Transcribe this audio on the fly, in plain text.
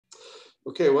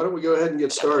Okay, why don't we go ahead and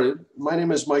get started. My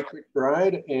name is Mike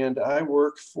McBride, and I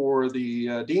work for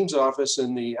the Dean's Office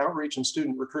in the Outreach and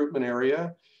Student Recruitment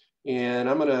area. And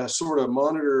I'm going to sort of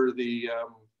monitor the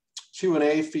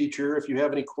Q&A feature. If you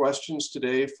have any questions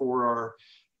today for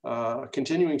our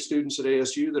continuing students at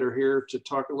ASU that are here to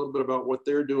talk a little bit about what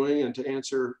they're doing and to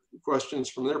answer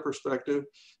questions from their perspective,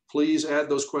 please add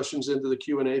those questions into the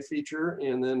Q&A feature,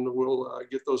 and then we'll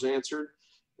get those answered.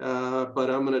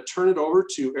 But I'm going to turn it over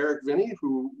to Eric Vinny,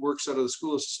 who works out of the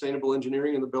School of Sustainable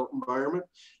Engineering in the Built Environment.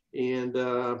 And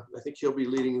I think he'll be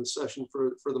leading the session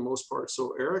for the most part.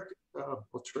 So Eric,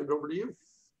 I'll turn it over to you.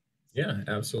 Yeah,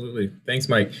 absolutely. Thanks,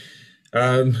 Mike.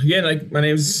 Again, my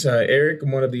name is Eric.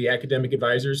 I'm one of the academic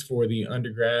advisors for the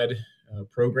undergrad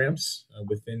programs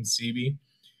within CB,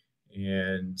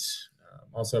 and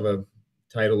also have a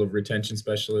title of retention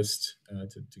specialist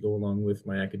to go along with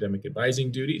my academic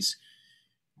advising duties.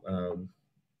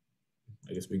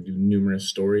 I guess we can do numerous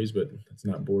stories, but let's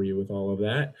not bore you with all of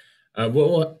that.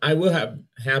 What I will have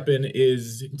happen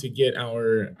is to get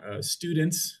our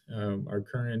students, our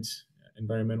current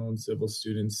environmental and civil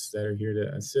students that are here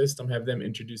to assist, I'll have them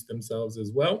introduce themselves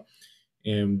as well.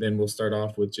 And then we'll start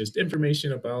off with just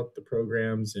information about the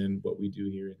programs and what we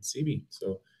do here in CB.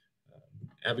 So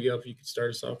Abigail, if you could start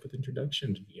us off with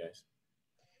introduction to you guys.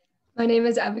 My name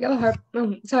is Abigail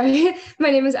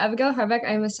My name is Abigail Harbeck.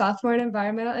 I'm a sophomore in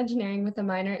environmental engineering with a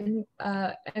minor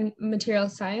in material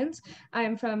science. I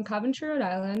am from Coventry, Rhode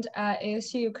Island. At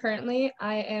ASU currently,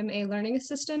 I am a learning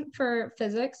assistant for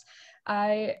physics.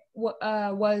 I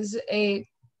was a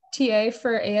TA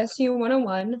for ASU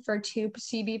 101 for 2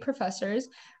 CB professors.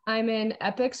 I'm in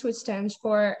EPICS, which stands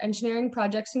for Engineering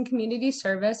Projects and Community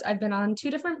Service. I've been on 2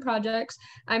 different projects.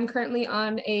 I'm currently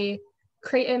on a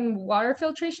Creighton water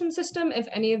filtration system, if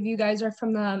any of you guys are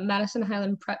from the Madison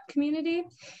Highland Prep community.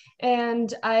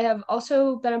 And I have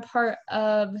also been a part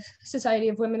of Society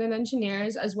of Women and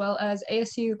Engineers, as well as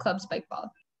ASU Club Spikeball.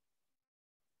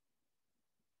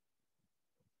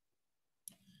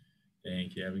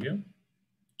 Thank you, Abigail.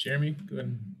 Jeremy, go ahead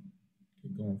and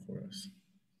keep going for us.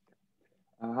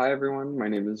 Hi, everyone. My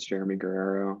name is Jeremy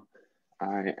Guerrero.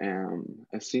 I am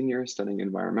a senior studying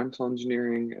environmental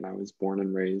engineering, and I was born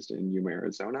and raised in Yuma,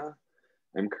 Arizona.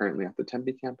 I'm currently at the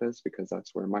Tempe campus because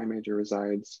that's where my major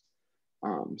resides.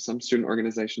 Some student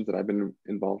organizations that I've been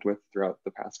involved with throughout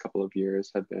the past couple of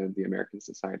years have been the American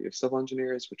Society of Civil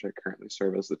Engineers, which I currently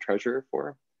serve as the treasurer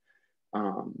for.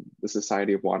 The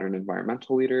Society of Water and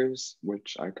Environmental Leaders,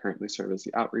 which I currently serve as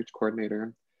the outreach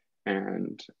coordinator,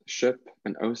 and SHIP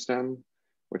and OSTEM,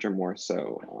 which are more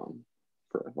so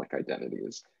for like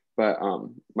identities. But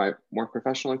my more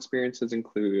professional experiences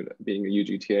include being a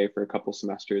UGTA for a couple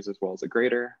semesters as well as a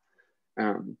grader.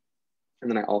 And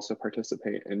then I also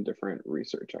participate in different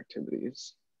research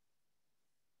activities.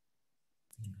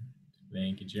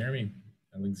 Thank you, Jeremy.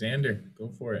 Alexander, go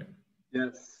for it.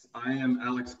 Yes, I am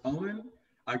Alex Owen.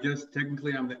 I guess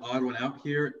technically I'm the odd one out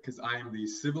here because I am the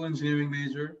civil engineering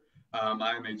major.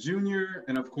 I am a junior,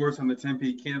 and of course on the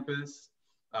Tempe campus.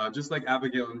 Just like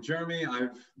Abigail and Jeremy,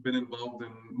 I've been involved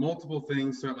in multiple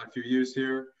things throughout my few years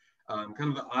here. Kind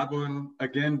of the odd one,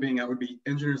 again, would be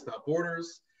Engineers Without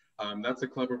Borders. That's a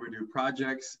club where we do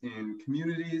projects in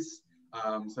communities,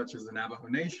 such as the Navajo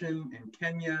Nation in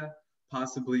Kenya,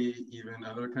 possibly even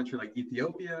another country like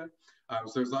Ethiopia.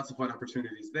 So there's lots of fun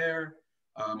opportunities there.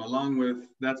 Along with,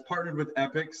 that's partnered with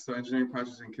EPICS, so Engineering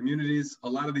Projects and Communities. A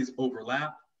lot of these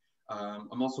overlap.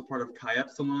 I'm also part of Chi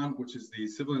Epsilon, which is the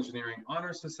Civil Engineering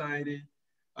Honor Society.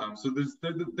 So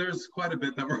there's quite a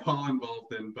bit that we're all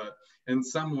involved in, but in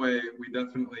some way, we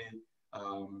definitely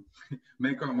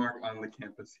make our mark on the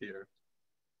campus here.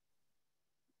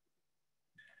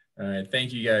 All right,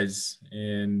 thank you guys.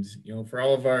 And, for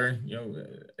all of our,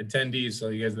 attendees, so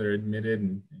you guys that are admitted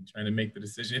and trying to make the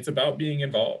decision, it's about being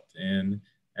involved. And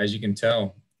as you can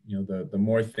tell, the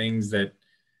more things that,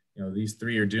 these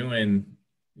 3 are doing,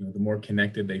 the more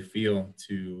connected they feel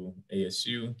to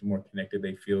ASU, the more connected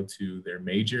they feel to their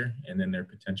major and then their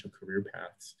potential career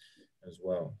paths as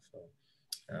well. So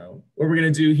what we're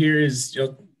going to do here is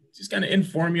just kind of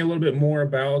inform you a little bit more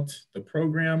about the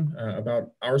program,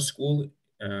 about our school,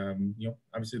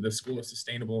 obviously the School of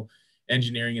Sustainable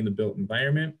Engineering in the Built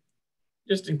Environment.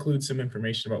 Just include some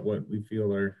information about what we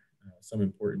feel are some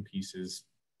important pieces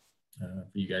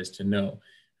for you guys to know.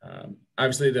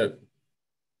 Obviously,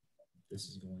 this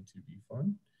is going to be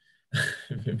fun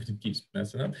if it keeps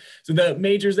messing up. So the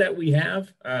majors that we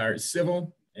have are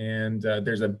civil, and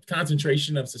there's a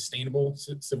concentration of civil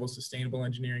sustainable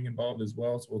engineering involved as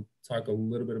well. So we'll talk a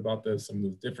little bit about some of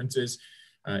those differences.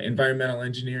 Environmental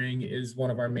engineering is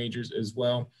one of our majors as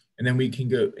well. And then we can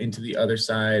go into the other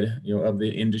side, of the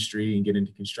industry and get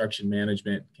into construction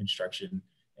management, construction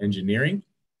engineering.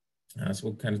 So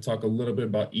we'll kind of talk a little bit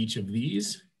about each of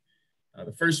these.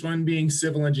 The first one being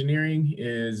civil engineering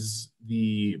is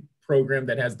the program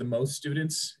that has the most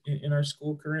students in our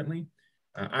school currently.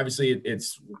 Obviously,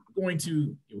 it's going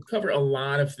to cover a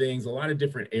lot of things, a lot of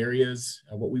different areas,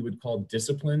 what we would call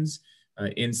disciplines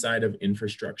inside of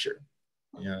infrastructure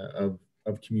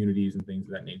of communities and things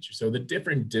of that nature. So the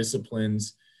different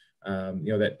disciplines,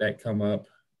 that come up,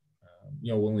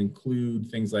 will include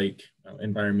things like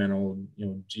environmental,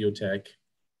 geotech,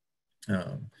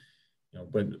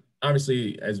 but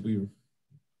obviously,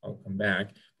 I'll come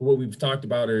back. But what we've talked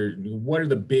about are what are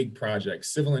the big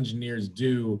projects? Civil engineers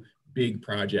do big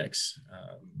projects,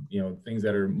 things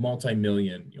that are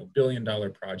multi-million,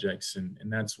 billion-dollar projects, and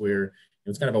that's where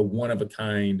it's kind of a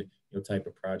one-of-a-kind type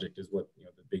of project is what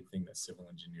the big thing that civil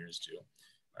engineers do.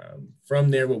 From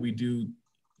there, what we do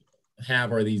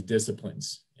have are these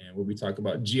disciplines, and what we talk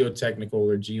about geotechnical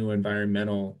or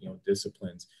geoenvironmental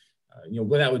disciplines.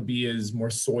 What that would be is more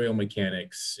soil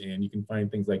mechanics, and you can find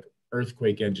things like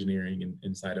earthquake engineering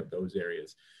inside of those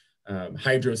areas.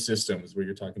 Hydro systems, where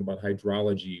you're talking about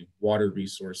hydrology, water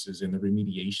resources, and the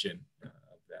remediation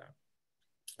of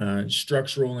that.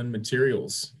 Structural and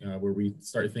materials, where we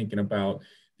start thinking about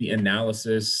the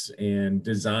analysis and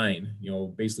design,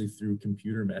 basically through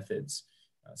computer methods.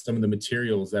 Some of the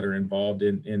materials that are involved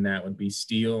in that would be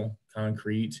steel,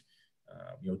 concrete,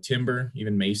 timber,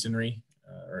 even masonry.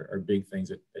 Are big things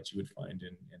that you would find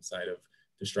inside of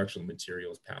the structural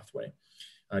materials pathway.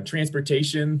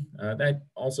 Transportation, that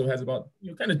also has about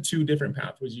kind of two different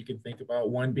pathways you can think about.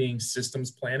 One being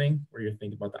systems planning, where you're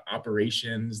thinking about the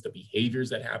operations, the behaviors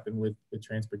that happen with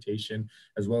transportation,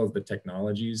 as well as the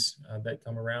technologies that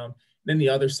come around. Then the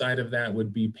other side of that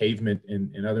would be pavement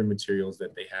and other materials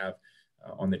that they have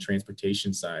on the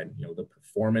transportation side. The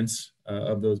performance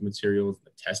of those materials,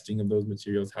 the testing of those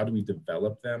materials, how do we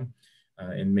develop them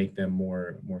and make them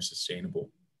more sustainable.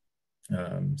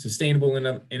 Sustainable in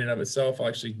and of itself, I'll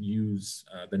actually use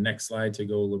the next slide to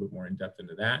go a little bit more in depth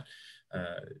into that.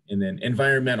 And then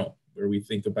environmental, where we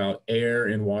think about air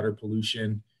and water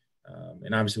pollution.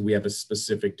 And obviously we have a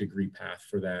specific degree path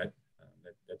for that.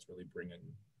 That's really bringing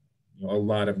a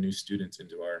lot of new students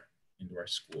into our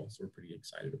school. So we're pretty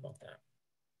excited about that.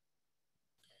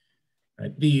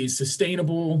 Right. The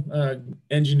sustainable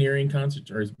engineering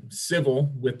or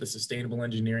civil with the sustainable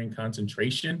engineering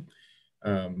concentration,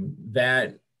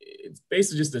 that it's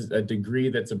basically just a degree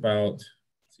that's about,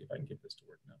 let's see if I can get this to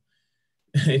work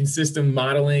now, in system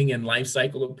modeling and life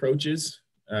cycle approaches.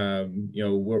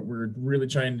 What we're really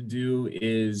trying to do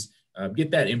is get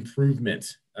that improvement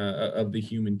of the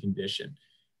human condition.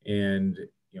 And,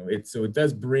 so it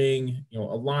does bring, a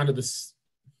lot of the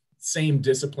same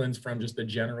disciplines from just the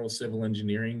general civil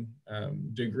engineering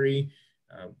degree.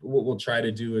 What we'll try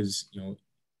to do is,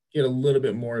 get a little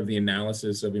bit more of the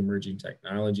analysis of emerging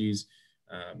technologies,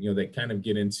 that kind of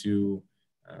get into,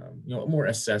 more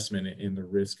assessment in the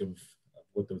risk of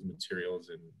what those materials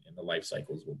and the life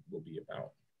cycles will be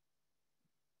about.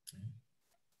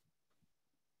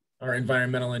 Our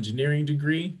environmental engineering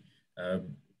degree,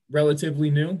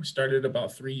 relatively new, started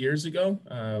about 3 years ago.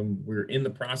 We're in the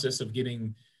process of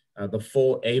getting the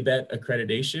full ABET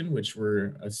accreditation, which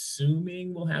we're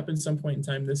assuming will happen some point in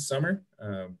time this summer.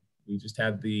 We just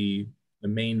had the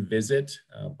main visit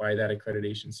by that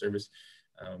accreditation service,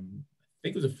 I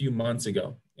think it was a few months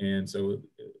ago. And so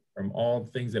from all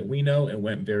the things that we know, it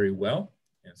went very well.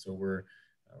 And so we're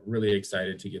really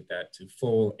excited to get that to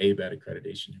full ABET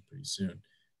accreditation pretty soon.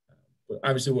 But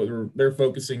obviously what they're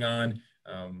focusing on,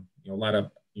 a lot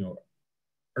of,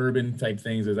 urban type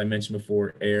things, as I mentioned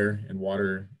before, air and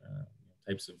water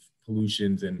types of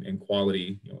pollutions and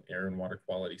quality, air and water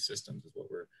quality systems is what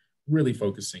we're really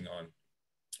focusing on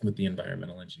with the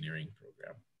environmental engineering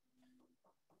program.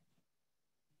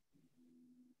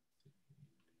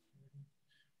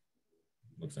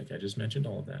 Looks like I just mentioned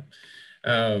all of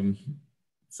that.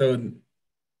 So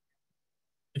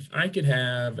if I could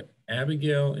have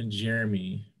Abigail and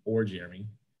Jeremy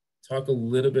talk a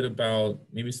little bit about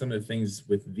maybe some of the things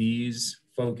with these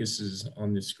focuses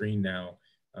on the screen now.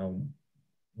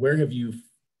 Where have you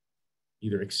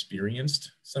either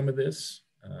experienced some of this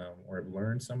or have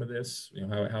learned some of this?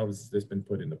 How has this been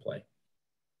put into play?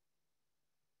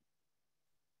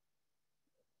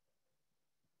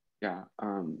 Yeah,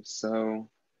 so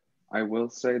I will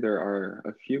say there are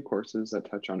a few courses that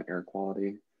touch on air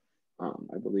quality.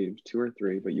 I believe 2 or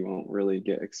 3, but you won't really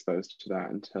get exposed to that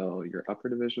until your upper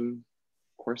division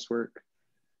coursework.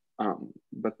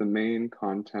 But the main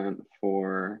content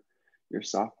for your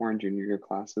sophomore and junior year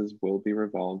classes will be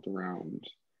revolved around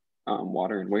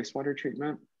water and wastewater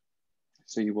treatment.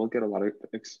 So you will get a lot of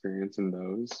experience in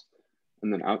those.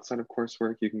 And then outside of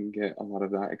coursework, you can get a lot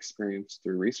of that experience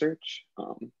through research.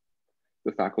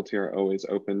 The faculty are always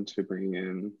open to bringing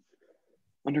in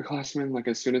underclassmen like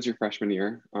as soon as your freshman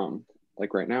year.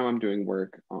 Like right now I'm doing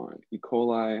work on E.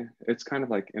 coli. It's kind of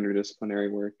like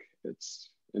interdisciplinary work.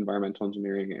 It's environmental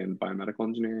engineering and biomedical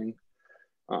engineering.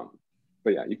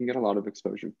 But yeah, you can get a lot of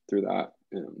exposure through that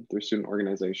and through student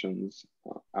organizations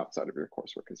outside of your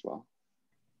coursework as well.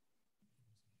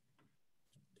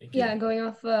 Yeah, going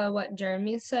off what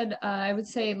Jeremy said, I would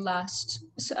say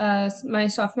my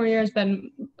sophomore year has been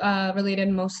related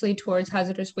mostly towards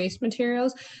hazardous waste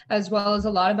materials, as well as a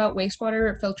lot about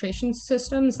wastewater filtration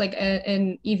systems, like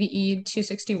in EVE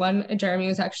 261. Jeremy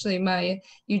was actually my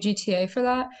UGTA for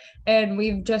that. And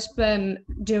we've just been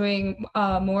doing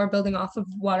more building off of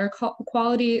water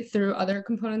quality through other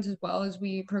components as well as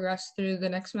we progress through the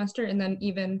next semester, and then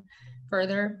even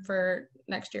further for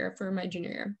next year for my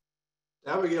junior year.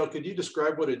 Abigail, could you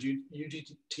describe what a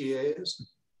UGTA is?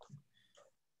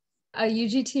 A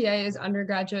UGTA is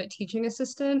undergraduate teaching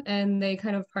assistant, and they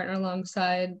kind of partner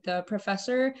alongside the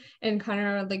professor and kind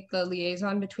of like the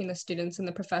liaison between the students and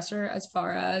the professor as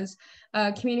far as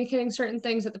communicating certain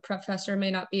things that the professor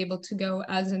may not be able to go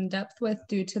as in depth with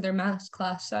due to their mass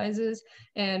class sizes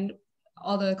and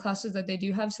all the classes that they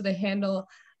do have. So they handle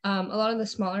a lot of the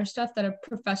smaller stuff that a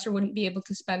professor wouldn't be able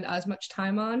to spend as much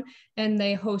time on. And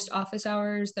they host office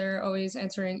hours. They're always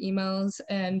answering emails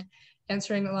and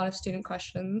answering a lot of student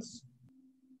questions.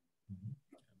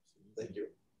 Thank you.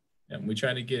 Yeah, we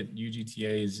try to get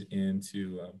UGTAs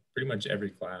into pretty much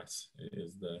every class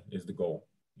is the goal.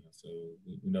 So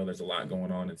we know there's a lot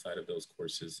going on inside of those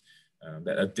courses.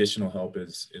 That additional help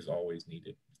is always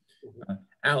needed.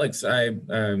 Alex, I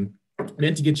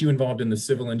meant to get you involved in the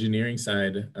civil engineering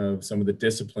side of some of the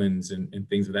disciplines and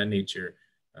things of that nature.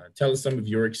 Tell us some of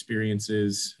your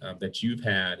experiences that you've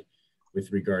had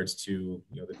with regards to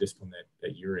the discipline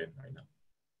that you're in right now.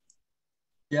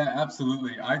 Yeah,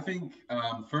 absolutely. I think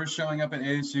first showing up at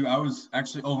ASU, I was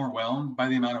actually overwhelmed by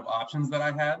the amount of options that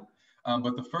I had.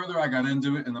 But the further I got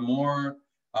into it and the more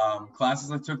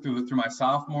classes I took through my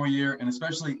sophomore year, and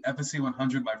especially FSC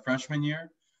 100 my freshman year,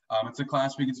 it's a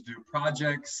class where you get to do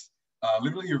projects,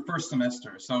 literally your first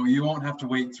semester. So you won't have to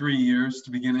wait 3 years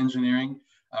to begin engineering.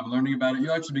 Learning about it,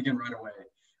 you actually begin right away.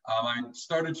 I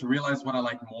started to realize what I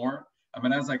like more.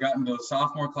 As I got into those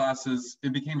sophomore classes,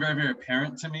 it became very, very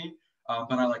apparent to me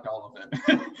that I liked all of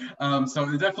it. So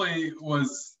it definitely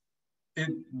was,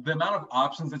 the amount of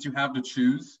options that you have to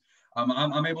choose.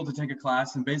 I'm able to take a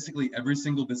class in basically every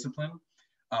single discipline.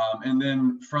 And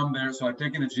then from there, so I've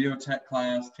taken a geotech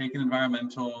class, taken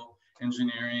environmental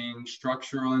engineering,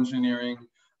 structural engineering,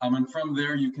 and from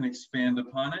there you can expand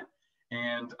upon it.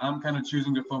 And I'm kind of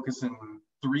choosing to focus in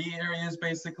 3 areas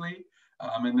basically,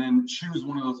 and then choose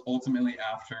one of those ultimately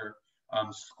after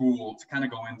school to kind of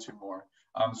go into more.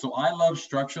 So I love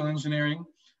structural engineering.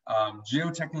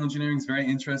 Geotechnical engineering is very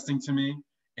interesting to me.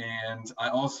 And I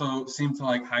also seem to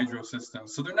like hydro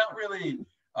systems. So they're not really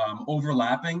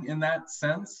overlapping in that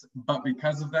sense, but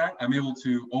because of that, I'm able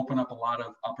to open up a lot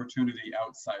of opportunity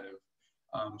outside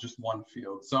of just one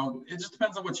field. So it just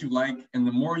depends on what you like. And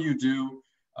the more you do,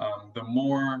 the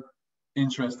more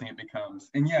interesting it becomes.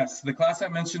 And yes, the class I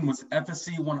mentioned was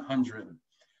FSC 100.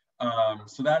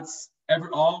 So that's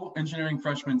all engineering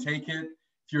freshmen take it.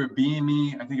 If you're a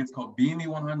BME, I think it's called BME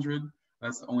 100.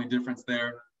 That's the only difference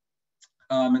there.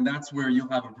 And that's where you'll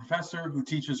have a professor who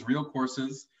teaches real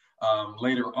courses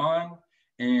later on,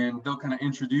 and they'll kind of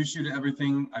introduce you to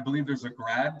everything. I believe there's a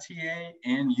grad TA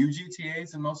and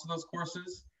UGTAs in most of those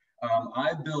courses.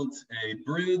 I built a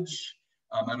bridge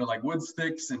out of like wood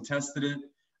sticks and tested it,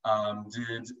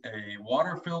 did a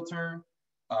water filter.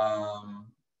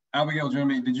 Abigail,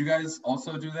 Jeremy, did you guys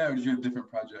also do that, or did you have different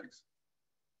projects?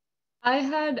 I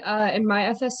had, in my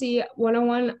FSC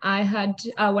 101, I had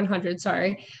 100,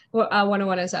 sorry.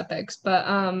 101 is epics, but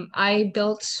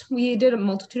we did a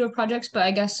multitude of projects, but I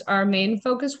guess our main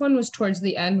focus one was towards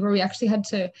the end, where we actually had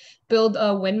to build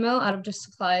a windmill out of just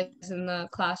supplies in the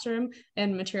classroom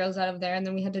and materials out of there. And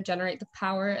then we had to generate the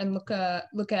power and look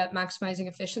at maximizing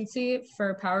efficiency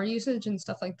for power usage and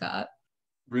stuff like that.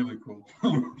 Really cool.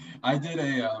 I did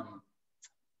a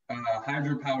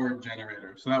hydropower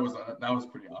generator, so that was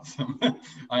pretty awesome.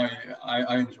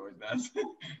 I enjoyed that.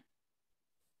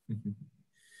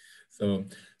 So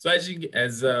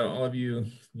as all of you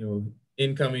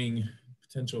incoming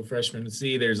potential freshmen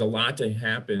see, there's a lot to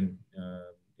happen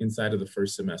inside of the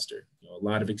first semester. A a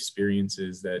lot of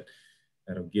experiences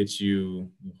that'll get you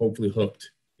hopefully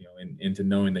hooked, into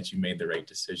knowing that you made the right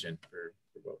decision for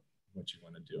what you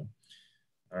want to do.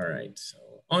 All right, so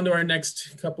on to our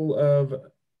next couple of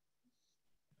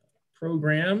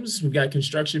programs. We've got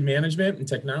construction management and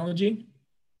technology.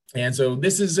 And so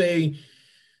this is a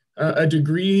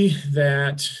degree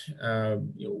that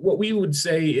what we would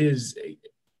say is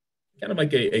kind of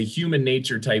like a human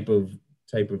nature type of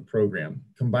program.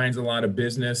 Combines a lot of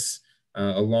business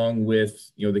along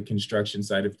with the construction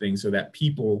side of things, so that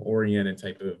people-oriented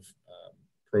type of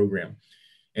program.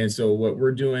 And so what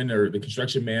we're doing, or the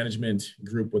construction management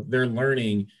group, what they're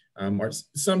learning are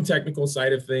some technical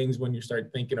side of things when you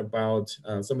start thinking about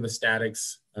some of the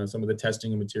statics, some of the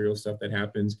testing and material stuff that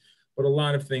happens, but a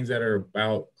lot of things that are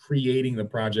about creating the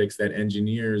projects that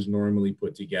engineers normally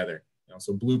put together.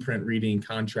 So blueprint reading,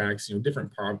 contracts,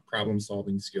 different problem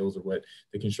solving skills are what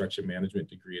the construction management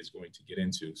degree is going to get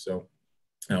into. So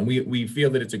we feel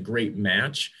that it's a great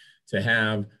match to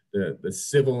have the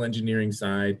civil engineering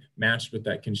side matched with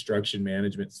that construction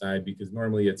management side, because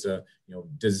normally it's a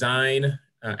design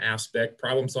aspect,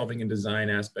 problem solving and design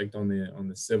aspect on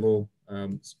the civil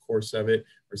course of it,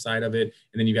 or side of it,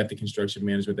 and then you got the construction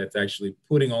management that's actually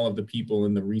putting all of the people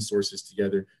and the resources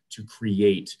together to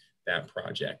create that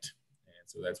project. And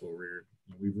so that's what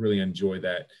we really enjoy,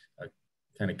 that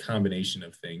kind of combination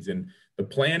of things. And the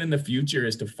plan in the future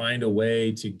is to find a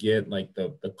way to get like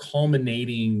the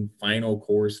culminating final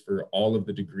course for all of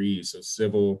the degrees. So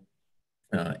civil,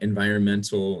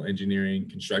 environmental engineering,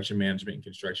 construction management, and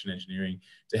construction engineering,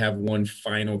 to have one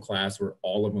final class where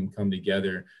all of them come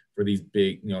together for these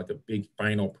big, like a big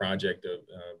final project of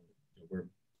where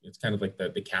it's kind of like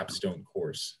the capstone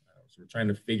course. So we're trying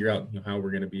to figure out how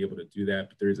we're going to be able to do that,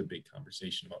 but there is a big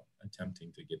conversation about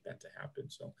attempting to get that to happen.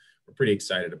 So we're pretty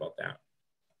excited about that.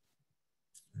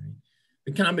 All right.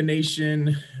 The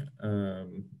combination,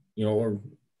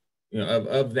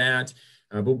 of that,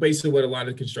 but basically what a lot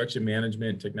of construction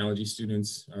management technology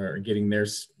students are getting there.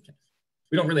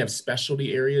 We don't really have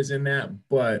specialty areas in that,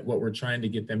 but what we're trying to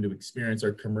get them to experience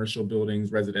are commercial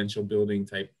buildings, residential building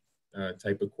type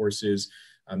of courses,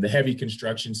 the heavy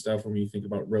construction stuff when you think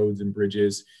about roads and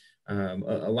bridges, a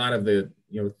lot of the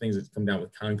things that come down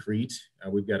with concrete.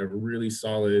 We've got a really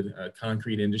solid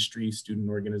concrete industry student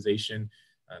organization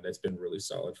that's been really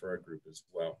solid for our group as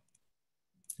well.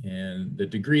 And the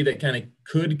degree that kind of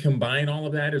could combine all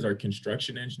of that is our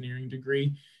construction engineering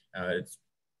degree. It's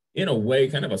in a way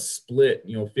kind of a split,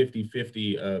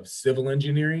 50-50 of civil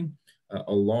engineering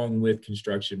along with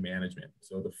construction management.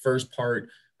 So the first part,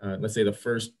 let's say the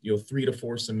first 3 to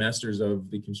 4 semesters of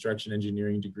the construction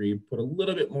engineering degree, put a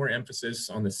little bit more emphasis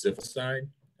on the civil side,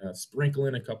 sprinkle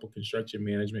in a couple construction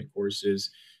management courses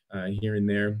here and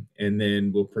there, and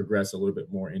then we'll progress a little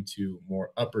bit more into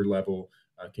more upper level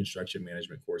construction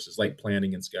management courses like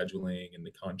planning and scheduling, and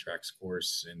the contracts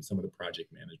course, and some of the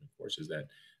project management courses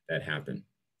that happen.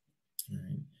 All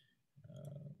right.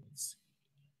 Let's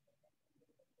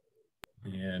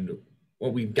see. And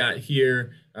what we've got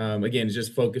here, again, is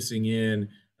just focusing in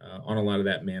on a lot of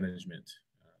that management.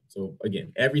 So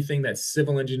again, everything that's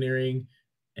civil engineering,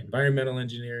 environmental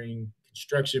engineering,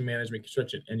 construction management,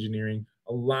 construction engineering,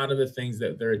 a lot of the things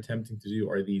that they're attempting to do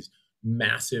are these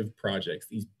massive projects,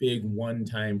 these big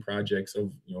one-time projects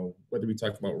of, whether we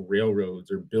talk about railroads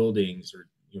or buildings or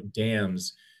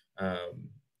dams,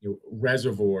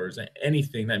 reservoirs,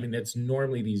 anything. I mean, that's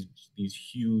normally these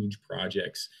huge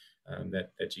projects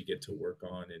that you get to work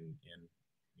on,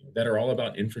 and that are all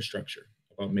about infrastructure,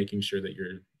 about making sure that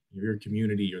your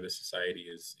community or the society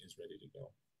is ready to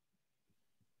go.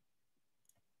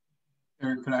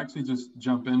 Eric, could I actually just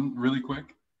jump in really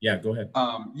quick? Yeah, go ahead.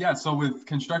 Yeah, so with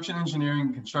construction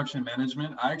engineering, construction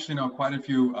management, I actually know quite a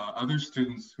few other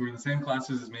students who are in the same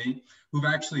classes as me who've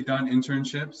actually done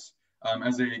internships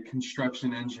as a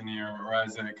construction engineer or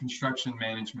as a construction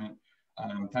management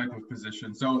type of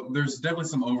position. So there's definitely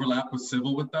some overlap with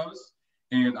civil with those.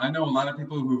 And I know a lot of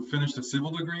people who finished a civil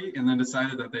degree and then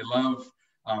decided that they love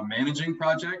managing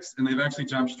projects, and they've actually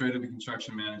jumped straight into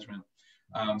construction management.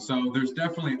 So there's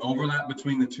definitely overlap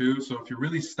between the two. So if you're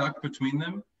really stuck between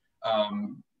them,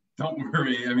 don't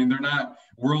worry. I mean, they're not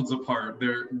worlds apart.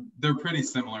 They're pretty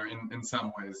similar in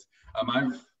some ways.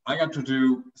 I got to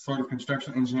do sort of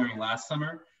construction engineering last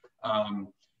summer,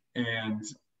 and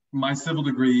my civil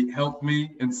degree helped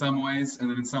me in some ways, and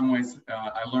then in some ways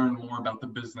I learned more about the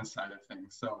business side of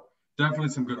things. So definitely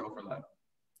some good overlap.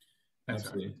 Thanks,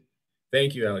 absolutely. Eric.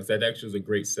 Thank you, Alex. That actually was a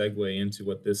great segue into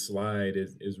what this slide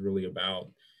is really about,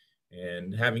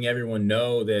 and having everyone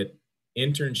know that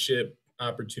internship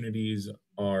opportunities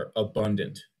are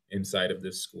abundant inside of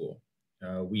this school.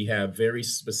 We have very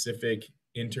specific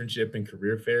internship and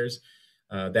career fairs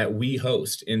that we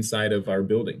host inside of our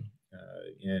building.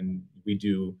 And we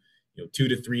do 2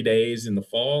 to 3 days in the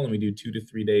fall, and we do 2 to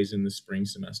 3 days in the spring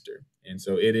semester. And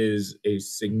so it is a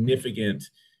significant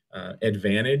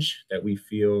advantage that we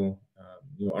feel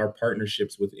our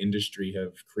partnerships with industry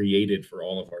have created for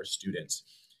all of our students.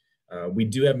 We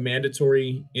do have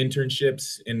mandatory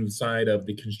internships inside of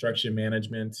the construction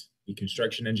management, the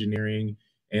construction engineering,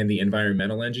 and the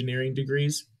environmental engineering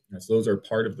degrees. So those are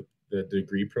part of the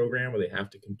degree program where they have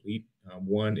to complete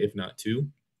one, if not two.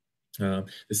 The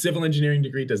civil engineering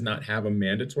degree does not have a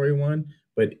mandatory one,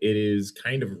 but it is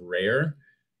kind of rare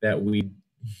that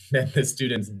that the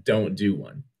students don't do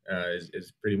one.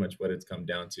 Is pretty much what it's come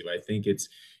down to. I think it's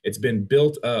been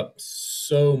built up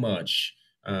so much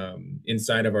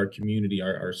inside of our community,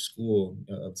 our school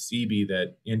of CB,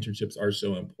 that internships are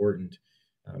so important,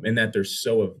 and that there's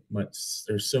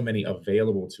so many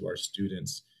available to our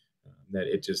students that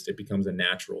it becomes a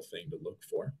natural thing to look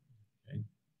for. Okay.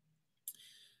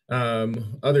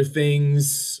 Other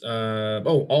things,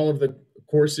 all of the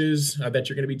courses that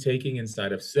you're going to be taking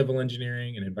inside of civil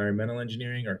engineering and environmental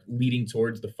engineering are leading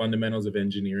towards the fundamentals of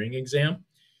engineering exam.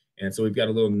 And so we've got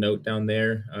a little note down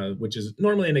there, which is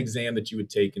normally an exam that you would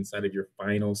take inside of your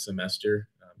final semester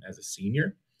as a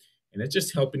senior. And it's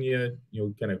just helping you,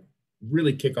 kind of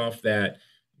really kick off that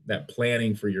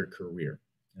planning for your career.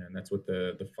 And that's what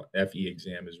the FE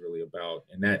exam is really about.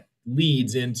 And that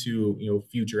leads into,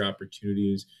 future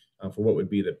opportunities for what would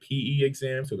be the PE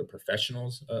exam, so the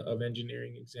professionals of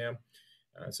engineering exam.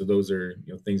 So those are,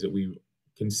 things that we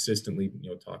consistently,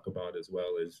 talk about, as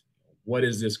well as what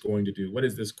is this going to do? What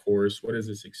is this course? What is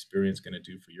this experience going to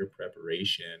do for your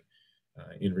preparation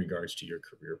in regards to your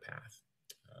career path?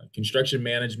 Construction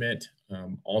management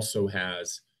also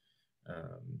has,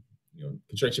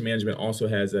 construction management also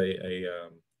has a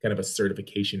kind of a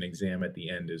certification exam at the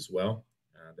end as well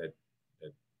that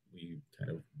we kind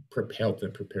of help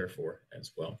them prepare for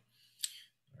as well.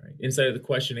 All right. Inside of the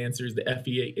question answers, the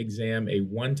FE exam a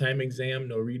one-time exam,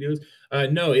 no redos?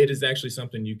 No, it is actually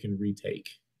something you can retake.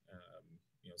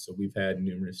 So we've had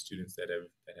numerous students that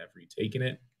have retaken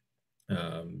it,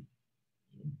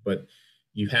 but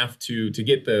you have to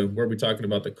get where we're talking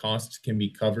about the costs can be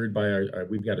covered by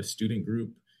we've got a student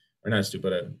group, or not a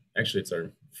student, but actually it's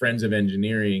our Friends of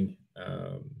Engineering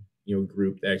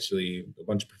group, actually a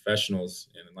bunch of professionals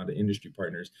and a lot of industry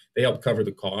partners. They help cover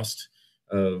the cost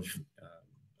of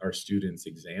our students'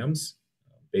 exams,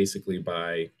 basically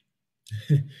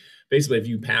if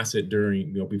you pass it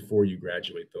during, before you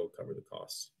graduate, they'll cover the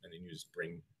costs, and then you just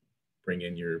bring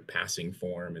in your passing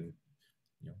form, and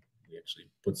we actually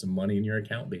put some money in your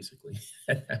account basically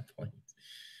at that point.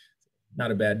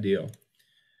 Not a bad deal.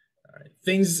 All right,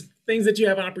 things that you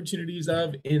have opportunities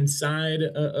of inside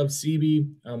of CB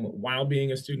while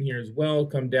being a student here as well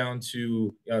come down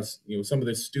to some of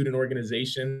the student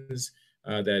organizations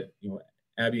that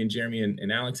Abby and Jeremy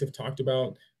and Alex have talked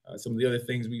about. Some of the other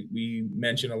things we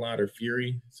mention a lot are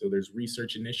Fury. So there's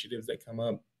research initiatives that come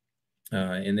up.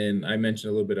 And then I mentioned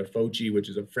a little bit of FOCI, which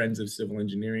is a Friends of Civil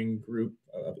Engineering group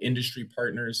of industry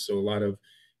partners. So a lot of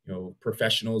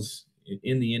professionals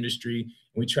in the industry.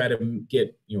 And we try to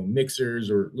get mixers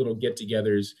or little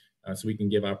get-togethers so we can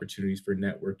give opportunities for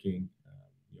networking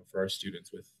for our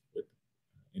students with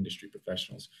industry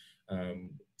professionals.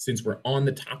 Since we're on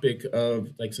the topic of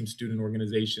some student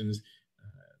organizations,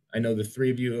 I know the three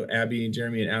of you, Abby and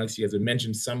Jeremy and Alex, you guys have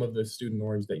mentioned some of the student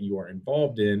orgs that you are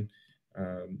involved in.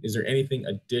 Is there anything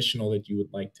additional that you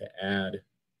would like to add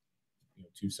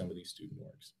to some of these student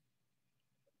orgs?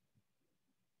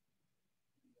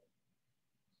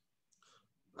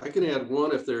 I can add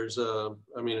one if there's,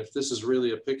 if this is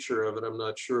really a picture of it, I'm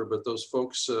not sure, but those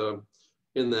folks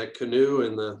in that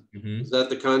canoe is that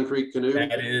the concrete canoe?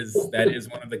 That is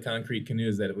one of the concrete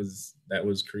canoes that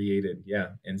was created,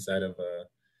 yeah, inside of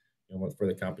for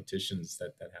the competitions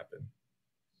that happen.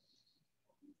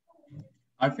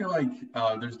 I feel like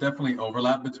there's definitely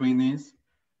overlap between these,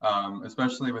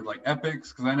 especially with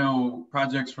epics, because I know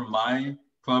projects from my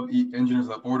club, Engineers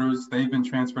Without Borders, they've been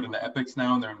transferred into epics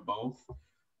now, and they're in both.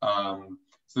 So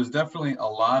there's definitely a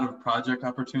lot of project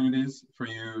opportunities for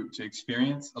you to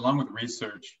experience, along with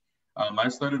research. I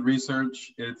started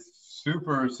research. It's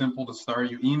super simple to start.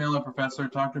 You email a professor,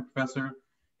 talk to a professor.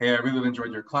 Hey, I really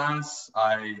enjoyed your class.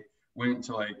 I went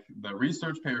to the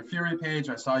research page or Fury page.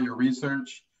 I saw your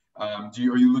research. Are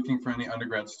you looking for any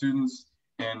undergrad students?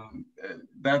 And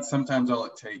that's sometimes all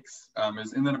it takes,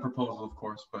 and then a proposal, of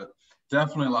course, but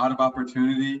definitely a lot of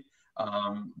opportunity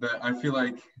that I feel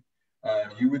like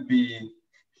you'd be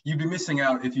missing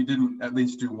out if you didn't at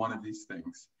least do one of these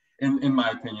things. in my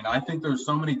opinion. I think there's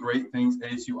so many great things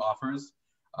ASU offers.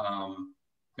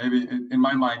 Maybe in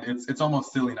my mind, it's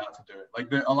almost silly not to do it.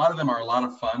 Like a lot of them are a lot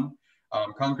of fun.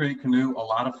 Concrete canoe, a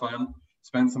lot of fun.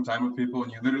 Spend some time with people,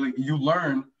 and you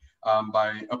learn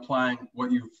by applying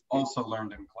what you've also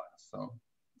learned in class. So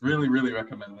really, really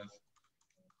recommend this.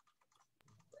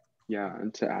 Yeah,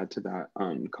 and to add to that,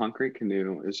 Concrete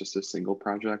Canoe is just a single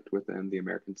project within the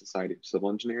American Society of Civil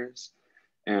Engineers.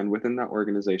 And within that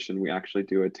organization, we actually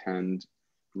do attend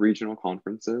regional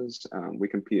conferences. We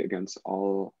compete against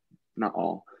not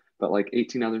all, but like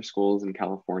 18 other schools in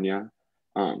California.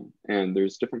 And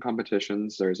there's different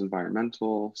competitions. There's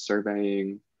environmental,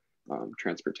 surveying,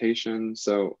 transportation.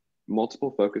 So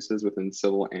multiple focuses within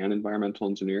civil and environmental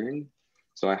engineering.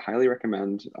 So I highly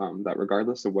recommend that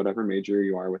regardless of whatever major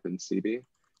you are within CB,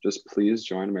 just please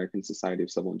join American Society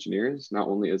of Civil Engineers. Not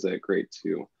only is it great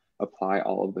to apply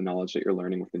all of the knowledge that you're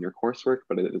learning within your coursework,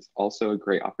 but it is also a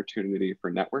great opportunity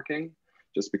for networking,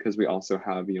 just because we also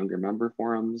have younger member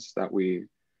forums that we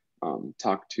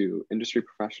talk to industry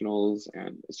professionals,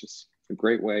 and it's just a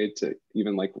great way to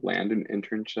even like land an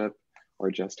internship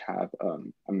or just have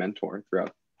a mentor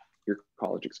throughout your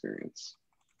college experience.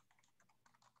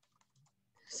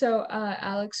 So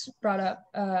Alex brought up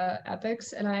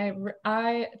epics, and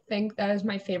I think that is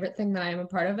my favorite thing that I am a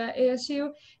part of at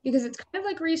ASU, because it's kind of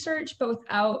like research, but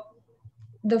without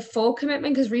the full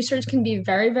commitment, because research can be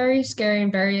very, very scary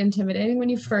and very intimidating when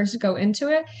you first go into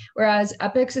it. Whereas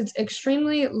epics, it's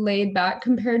extremely laid back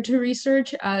compared to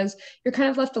research, as you're kind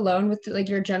of left alone with like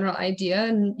your general idea,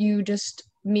 and you just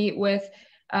meet with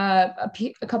a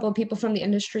couple of people from the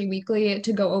industry weekly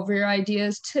to go over your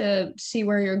ideas to see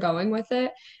where you're going with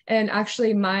it. And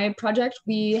actually my project,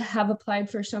 we have applied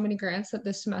for so many grants that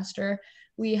this semester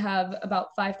we have about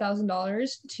 $5,000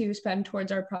 to spend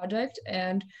towards our project,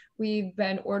 and we've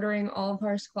been ordering all of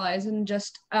our supplies, and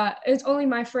just it's only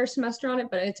my first semester on it,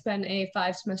 but it's been a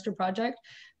 5-semester project.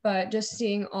 But just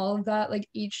seeing all of that like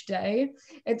each day,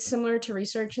 it's similar to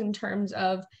research in terms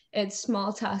of it's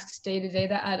small tasks day to day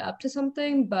that add up to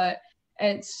something, but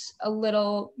it's a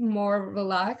little more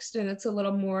relaxed and it's a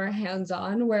little more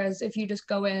hands-on. Whereas if you just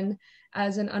go in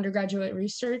as an undergraduate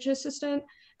research assistant,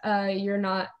 you're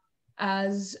not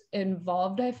as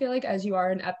involved, I feel like, as you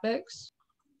are in epics.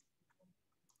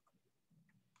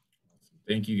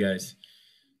 Thank you, guys.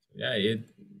 Yeah,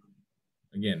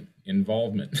 again,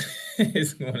 involvement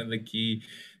is one of the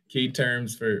key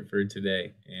terms for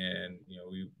today. And,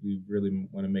 we really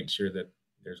want to make sure that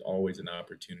there's always an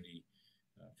opportunity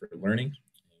for learning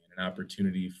and an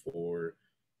opportunity for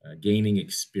gaining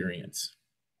experience.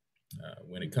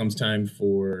 When it comes time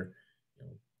for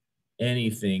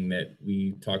anything that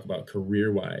we talk about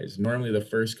career-wise, normally out of the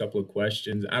first couple of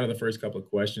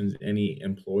questions any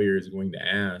employer is going to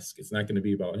ask, it's not going to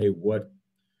be about, hey, what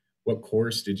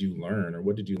course did you learn, or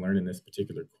what did you learn in this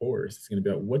particular course? It's going to be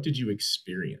about what did you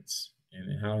experience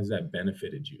and how has that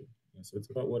benefited you? So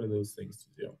it's about what are those things to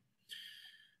do.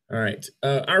 All right.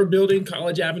 Our building,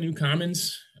 College Avenue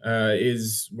Commons,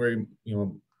 is where,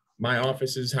 my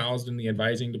office is housed in the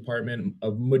advising department. A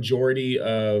majority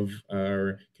of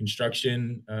our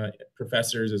construction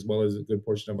professors, as well as a good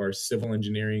portion of our civil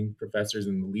engineering professors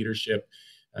and the leadership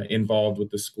involved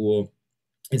with the school,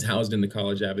 is housed in the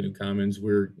College Avenue Commons.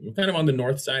 We're kind of on the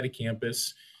north side of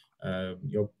campus,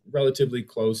 relatively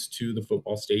close to the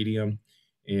football stadium.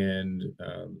 And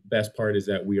best part is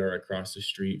that we are across the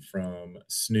street from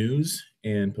Snooze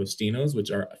and Postino's,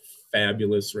 which are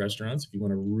fabulous restaurants. If you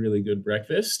want a really good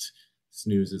breakfast,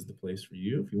 Snooze is the place for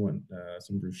you. If you want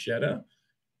some bruschetta,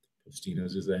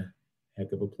 Postino's is a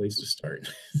heck of a place to start.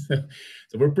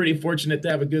 So we're pretty fortunate to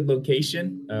have a good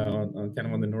location kind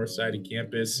of on the north side of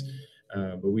campus,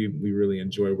 but we really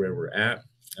enjoy where we're at.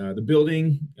 The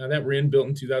building that we're in, built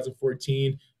in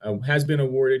 2014, has been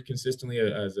awarded consistently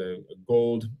as a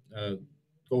gold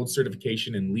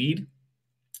certification in LEED,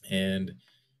 and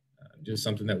just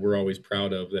something that we're always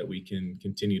proud of, that we can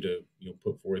continue to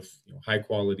put forth high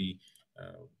quality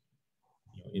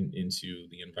into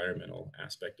the environmental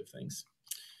aspect of things.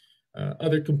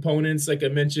 Other components, like I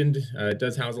mentioned, it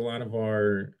does house a lot of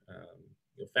our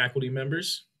faculty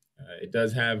members. It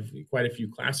does have quite a few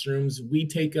classrooms. We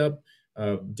take up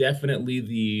definitely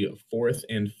the 4th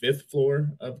and 5th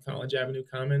floor of College Avenue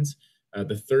Commons.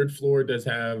 The 3rd floor does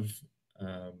have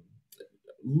a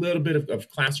little bit of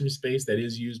classroom space that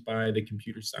is used by the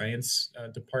computer science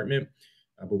department,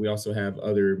 but we also have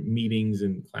other meetings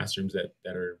and classrooms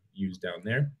that are used down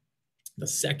there. The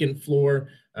 2nd floor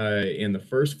and the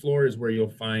 1st floor is where you'll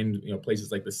find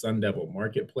places like the Sun Devil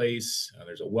Marketplace.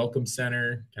 There's a welcome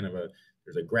center,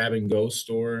 there's a grab and go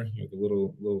store, the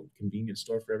little convenience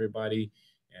store for everybody.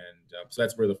 And so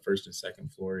that's where the first and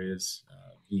second floor is.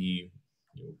 A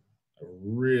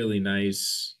really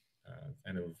nice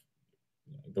kind of,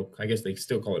 I guess they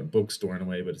still call it bookstore in a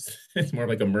way, but it's more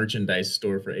like a merchandise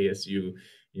store for ASU.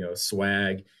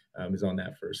 Swag is on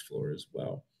that first floor as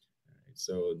well.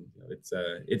 So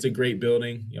it's a great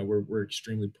building. We're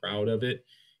extremely proud of it,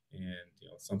 and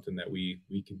something that we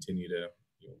continue to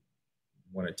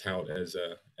want to tout as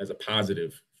a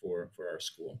positive for our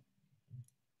school.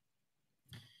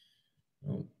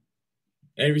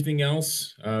 Everything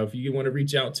else, if you want to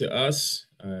reach out to us,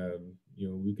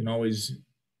 we can always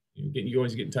you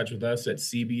always get in touch with us at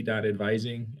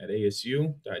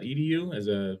cb.advising@asu.edu as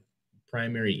a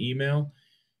primary email.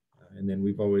 And then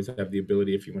we've always have the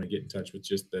ability, if you want to get in touch with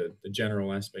just the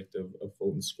general aspect of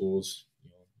Fulton schools,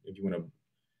 if you want to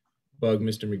bug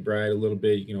Mr. McBride a little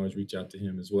bit, you can always reach out to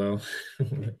him as well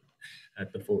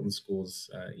at the Fulton schools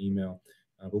email.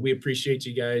 But we appreciate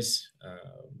you guys,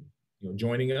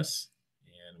 joining us,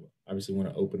 and obviously want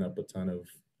to open up a ton of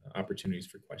opportunities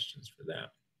for questions for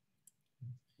that.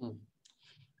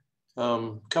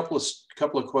 Couple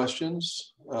of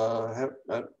questions. I'm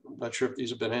not sure if these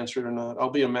have been answered or not. I'll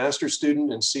be a master's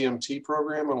student in CMT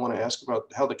program. I want to ask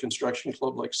about how the construction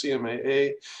club like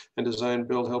CMAA and Design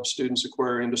Build help students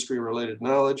acquire industry-related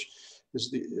knowledge.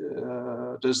 Does the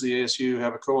ASU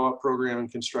have a co-op program in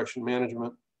construction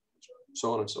management,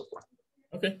 so on and so forth?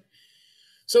 Okay,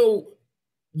 so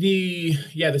the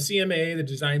CMAA, the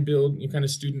Design Build, kind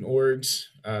of student orgs.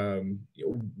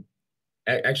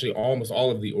 Actually, almost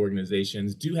all of the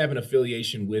organizations do have an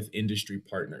affiliation with industry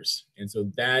partners. And so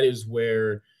that is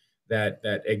where that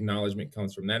acknowledgement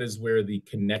comes from. That is where the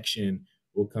connection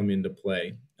will come into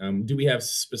play. Do we have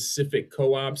specific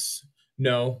co-ops?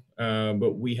 No,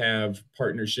 but we have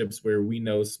partnerships where we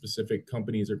know specific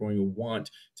companies are going to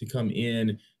want to come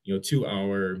in, to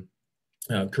our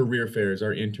career fairs,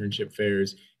 our internship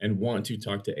fairs, and want to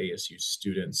talk to ASU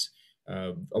students.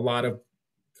 A lot of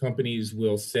companies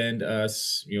will send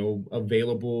us,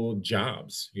 available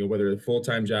jobs, whether they're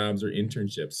full-time jobs or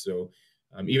internships. So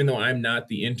even though I'm not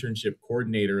the internship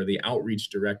coordinator or the outreach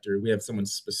director, we have someone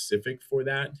specific for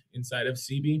that inside of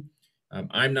CB.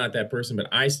 I'm not that person, but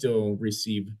I still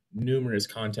receive numerous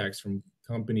contacts from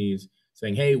companies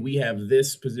saying, hey, we have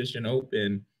this position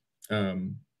open. How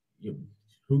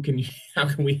can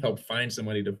we help find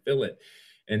somebody to fill it?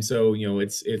 And so,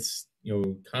 it's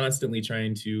constantly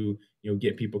trying to,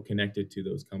 get people connected to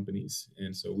those companies.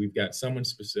 And so we've got someone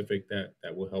specific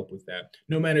that will help with that.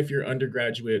 No matter if you're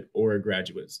undergraduate or a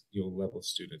graduate level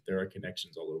student, there are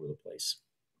connections all over the place.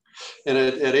 And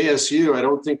at ASU, I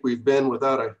don't think we've been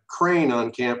without a crane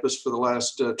on campus for the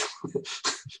last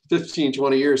 15,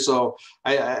 20 years. So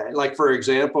I like, for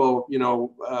example,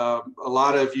 a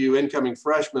lot of you incoming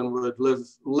freshmen would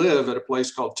live at a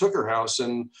place called Tooker House.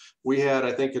 And we had,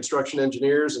 I think, construction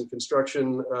engineers and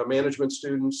construction management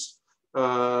students,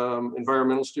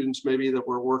 environmental students maybe, that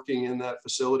were working in that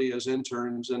facility as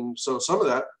interns. And so some of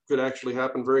that could actually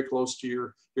happen very close to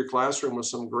your classroom with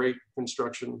some great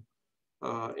construction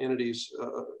entities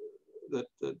that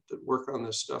work on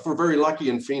this stuff. We're very lucky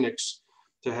in Phoenix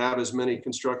to have as many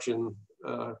construction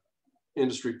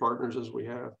industry partners as we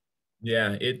have.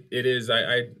 Yeah, it is.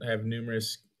 I have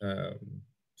numerous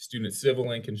students,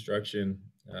 civil and construction,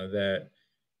 that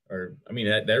are,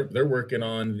 they're working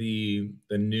on the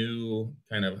new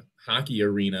kind of hockey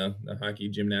arena, the hockey,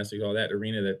 gymnastics, all that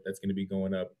arena that's going to be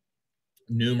going up.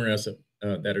 Numerous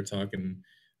that are talking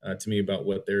to me about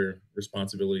what their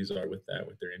responsibilities are with that,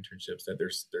 with their internships that they're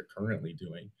currently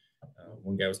doing.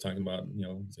 One guy was talking about,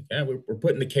 it's like, yeah, we're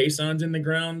putting the caissons in the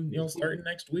ground, starting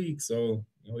next week. So,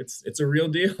 it's a real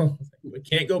deal. We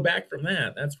can't go back from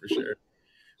that. That's for sure.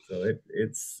 So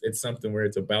it's something where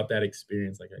it's about that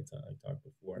experience, like I talked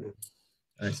before. All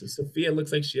right, so Sophia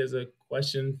looks like she has a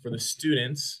question for the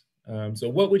students. So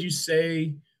what would you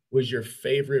say was your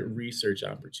favorite research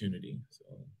opportunity? So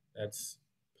that's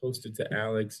posted to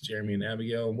Alex, Jeremy, and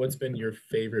Abigail. What's been your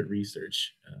favorite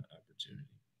research opportunity?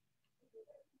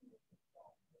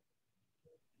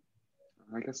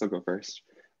 I guess I'll go first.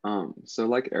 So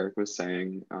like Eric was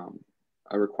saying,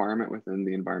 a requirement within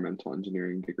the environmental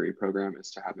engineering degree program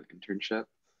is to have an internship.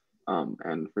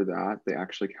 And for that, they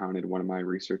actually counted one of my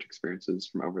research experiences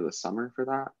from over the summer for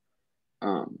that.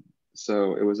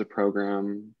 So it was a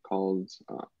program called,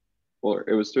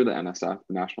 it was through the NSF,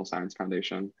 the National Science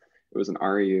Foundation. It was an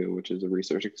REU, which is a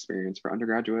research experience for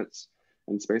undergraduates.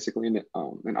 And it's basically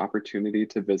an opportunity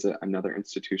to visit another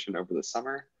institution over the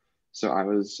summer. So I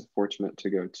was fortunate to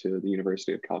go to the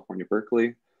University of California,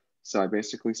 Berkeley. So I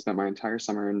basically spent my entire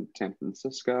summer in San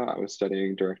Francisco. I was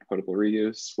studying direct potable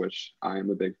reuse, which I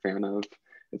am a big fan of.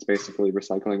 It's basically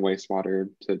recycling wastewater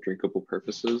to drinkable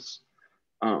purposes.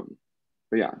 But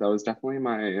yeah, that was definitely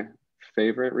my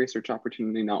favorite research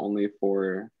opportunity, not only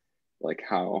for like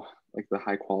how like the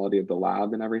high quality of the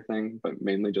lab and everything, but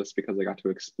mainly just because I got to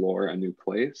explore a new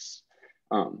place.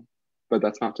 But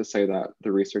that's not to say that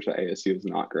the research at ASU is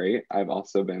not great. I've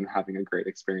also been having a great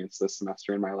experience this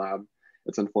semester in my lab.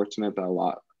 It's unfortunate that a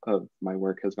lot of my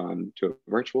work has gone to a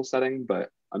virtual setting, but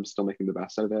I'm still making the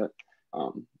best of it.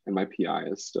 And my PI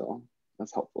is still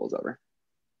as helpful as ever.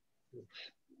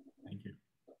 Thank you.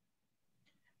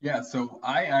 Yeah, so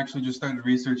I actually just started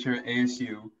research here at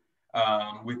ASU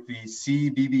with the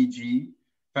CBBG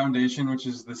Foundation, which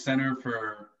is the Center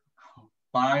for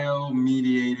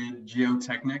Biomediated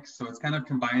Geotechnics. So it's kind of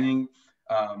combining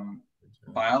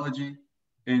biology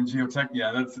and geotech.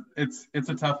 Yeah, it's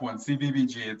a tough one.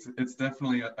 CBBG, it's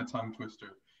definitely a tongue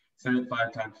twister. Say it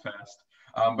 5 times fast.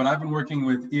 But I've been working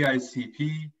with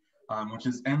EICP, which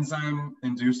is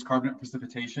enzyme-induced carbonate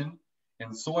precipitation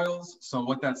in soils. So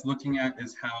what that's looking at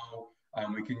is how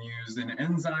we can use an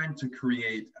enzyme to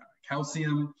create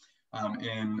calcium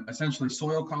in essentially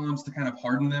soil columns to kind of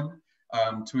harden them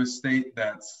to a state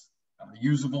that's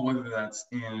usable, whether that's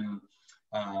in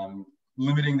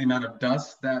limiting the amount of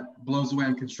dust that blows away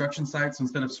on construction sites. So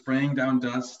instead of spraying down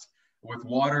dust with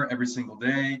water every single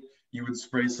day, you would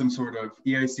spray some sort of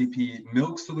EICP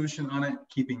milk solution on it,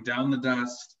 keeping down the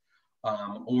dust.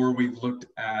 Or we've looked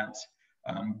at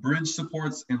bridge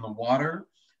supports in the water.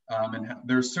 And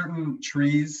there are certain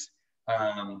trees,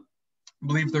 I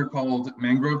believe they're called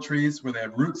mangrove trees, where they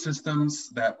have root systems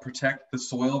that protect the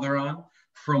soil they're on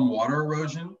from water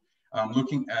erosion.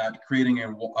 Looking at creating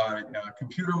a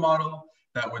computer model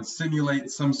that would simulate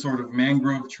some sort of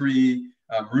mangrove tree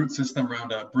root system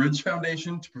around a bridge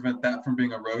foundation to prevent that from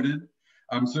being eroded.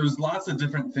 So there's lots of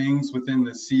different things within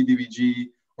the CBBG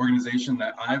organization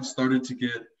that I've started to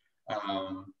get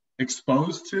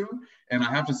exposed to. And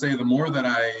I have to say, the more that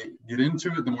I get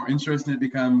into it, the more interesting it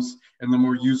becomes and the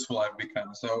more useful I've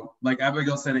become. So like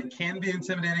Abigail said, it can be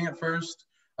intimidating at first,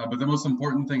 but the most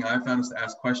important thing I've found is to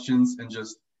ask questions and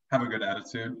just have a good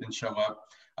attitude and show up.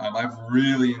 I've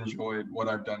really enjoyed what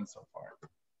I've done so far.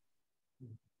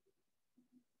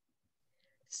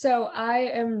 So I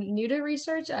am new to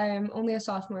research. I am only a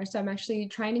sophomore, so I'm actually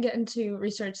trying to get into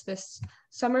research this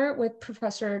summer with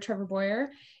Professor Trevor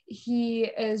Boyer. He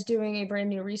is doing a brand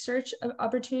new research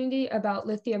opportunity about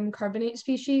lithium carbonate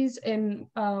species in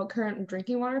current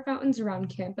drinking water fountains around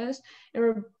campus. And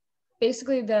we're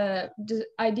basically, the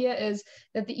idea is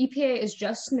that the EPA is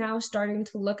just now starting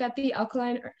to look at the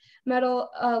alkaline metal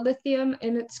lithium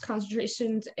and its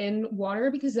concentrations in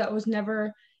water, because that was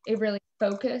never a really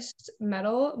focused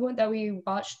metal that we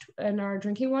watched in our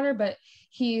drinking water, but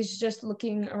he's just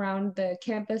looking around the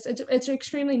campus. It's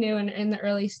extremely new and in the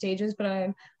early stages, but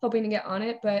I'm hoping to get on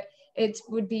it. But it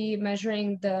would be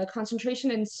measuring the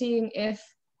concentration and seeing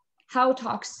how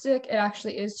toxic it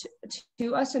actually is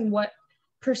to us and what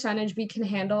percentage we can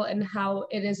handle and how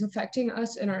it is affecting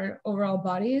us in our overall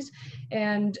bodies.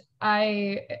 And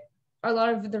a lot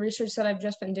of the research that I've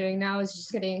just been doing now is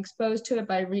just getting exposed to it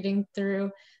by reading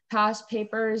through past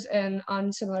papers and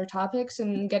on similar topics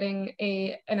and getting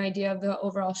an idea of the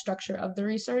overall structure of the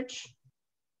research.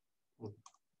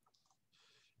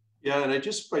 Yeah, and I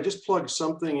just plugged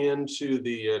something into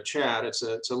the chat. It's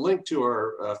a link to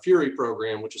our Fury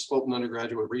program, which is Fulton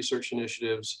Undergraduate Research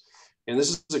Initiatives. And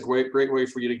this is a great way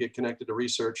for you to get connected to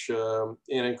research and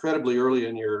incredibly early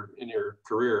in your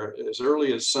career. As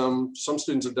early as some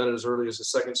students have done it as early as the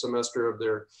second semester of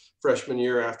their freshman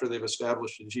year after they've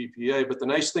established a GPA. But the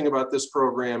nice thing about this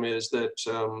program is that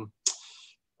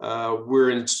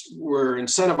we're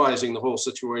incentivizing the whole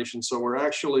situation. So we're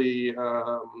actually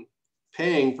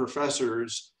paying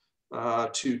professors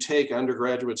to take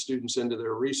undergraduate students into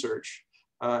their research.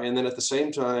 And then at the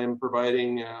same time,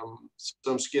 providing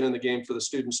some skin in the game for the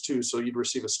students too. So you'd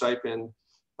receive a stipend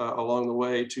along the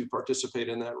way to participate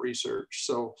in that research.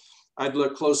 So I'd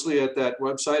look closely at that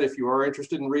website. If you are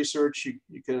interested in research,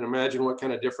 you can imagine what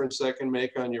kind of difference that can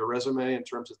make on your resume in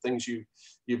terms of things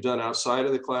you've done outside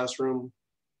of the classroom.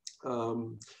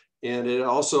 And it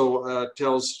also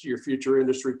tells your future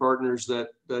industry partners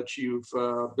that you've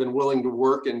been willing to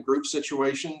work in group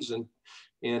situations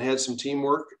and had some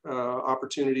teamwork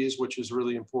opportunities, which is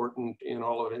really important in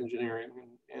all of engineering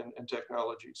and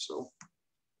technology. So,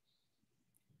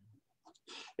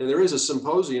 and there is a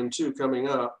symposium too coming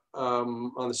up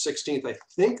on the 16th. I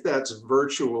think that's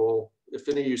virtual if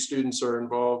any of you students are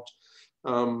involved.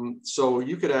 So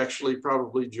you could actually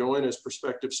probably join as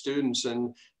prospective students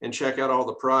and check out all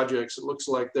the projects. It looks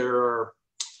like there are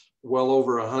well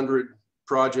over 100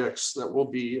 projects that will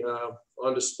be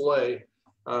on display.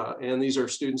 And these are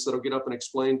students that will get up and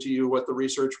explain to you what the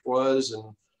research was and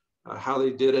how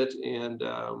they did it. And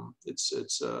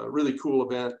it's a really cool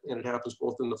event, and it happens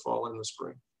both in the fall and the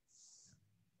spring.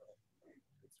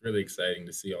 It's really exciting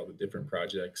to see all the different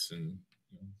projects, and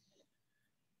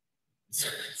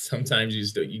sometimes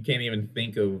you can't even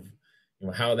think of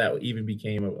how that even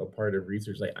became a part of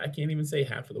research. Like, I can't even say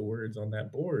half of the words on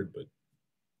that board, but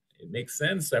it makes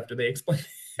sense after they explain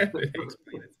it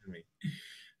to me.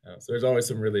 So there's always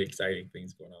some really exciting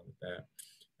things going on with that.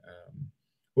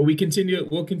 But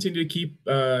we'll continue to keep,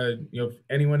 if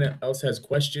anyone else has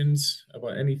questions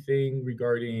about anything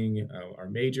regarding our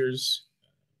majors,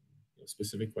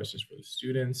 specific questions for the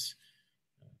students,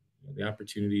 the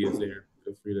opportunity is there.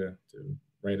 Feel free to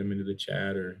write them into the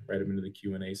chat or write them into the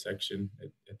Q&A section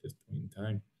at this point in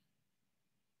time.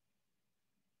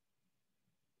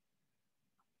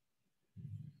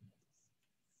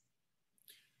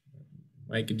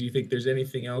 Mike, do you think there's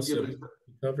anything else that we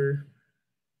cover?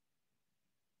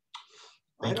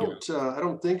 I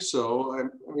don't think so. I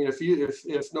mean,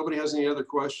 if nobody has any other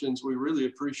questions, we really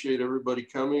appreciate everybody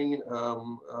coming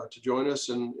to join us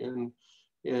and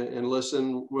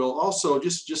listen. We'll also,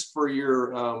 just for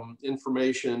your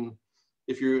information,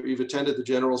 if you've attended the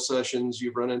general sessions,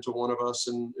 you've run into one of us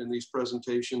in these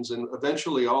presentations, and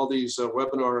eventually all these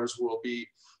webinars will be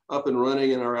up and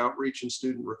running in our outreach and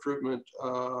student recruitment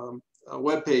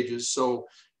web pages. So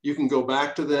you can go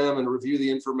back to them and review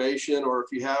the information, or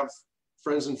if you have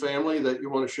friends and family that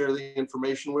you want to share the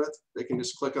information with, they can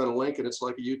just click on a link and it's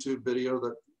like a YouTube video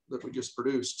that we just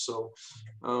produced. So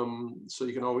so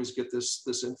you can always get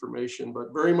this information.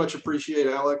 But very much appreciate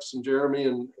Alex and Jeremy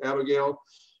and Abigail,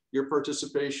 your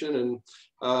participation,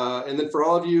 and then for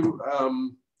all of you,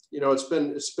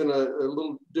 it's been a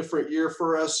little different year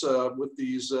for us with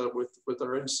these with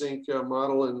our in-sync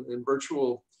model and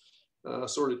virtual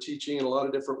sort of teaching in a lot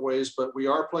of different ways, but we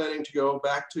are planning to go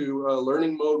back to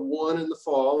learning mode 1 in the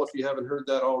fall, if you haven't heard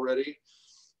that already.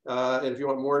 And if you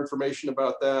want more information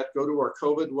about that, go to our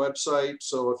COVID website.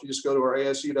 So if you just go to our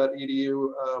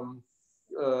asu.edu,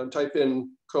 type in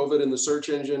COVID in the search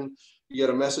engine, you get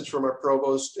a message from our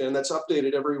provost, and that's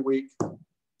updated every week,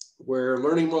 where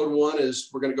learning mode 1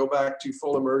 is we're going to go back to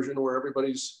full immersion, where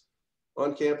everybody's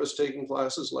on campus taking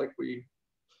classes like we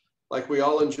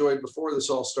all enjoyed before this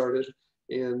all started,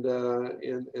 and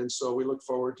so we look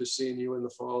forward to seeing you in the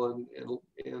fall,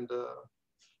 and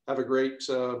have a great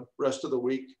rest of the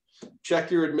week.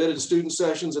 Check your admitted student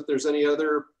sessions if there's any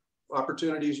other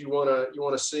opportunities you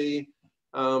wanna see.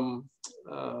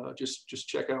 Just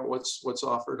check out what's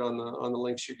offered on the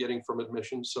links you're getting from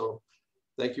admissions. So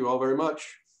thank you all very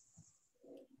much.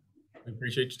 I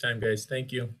appreciate your time, guys.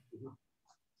 Thank you.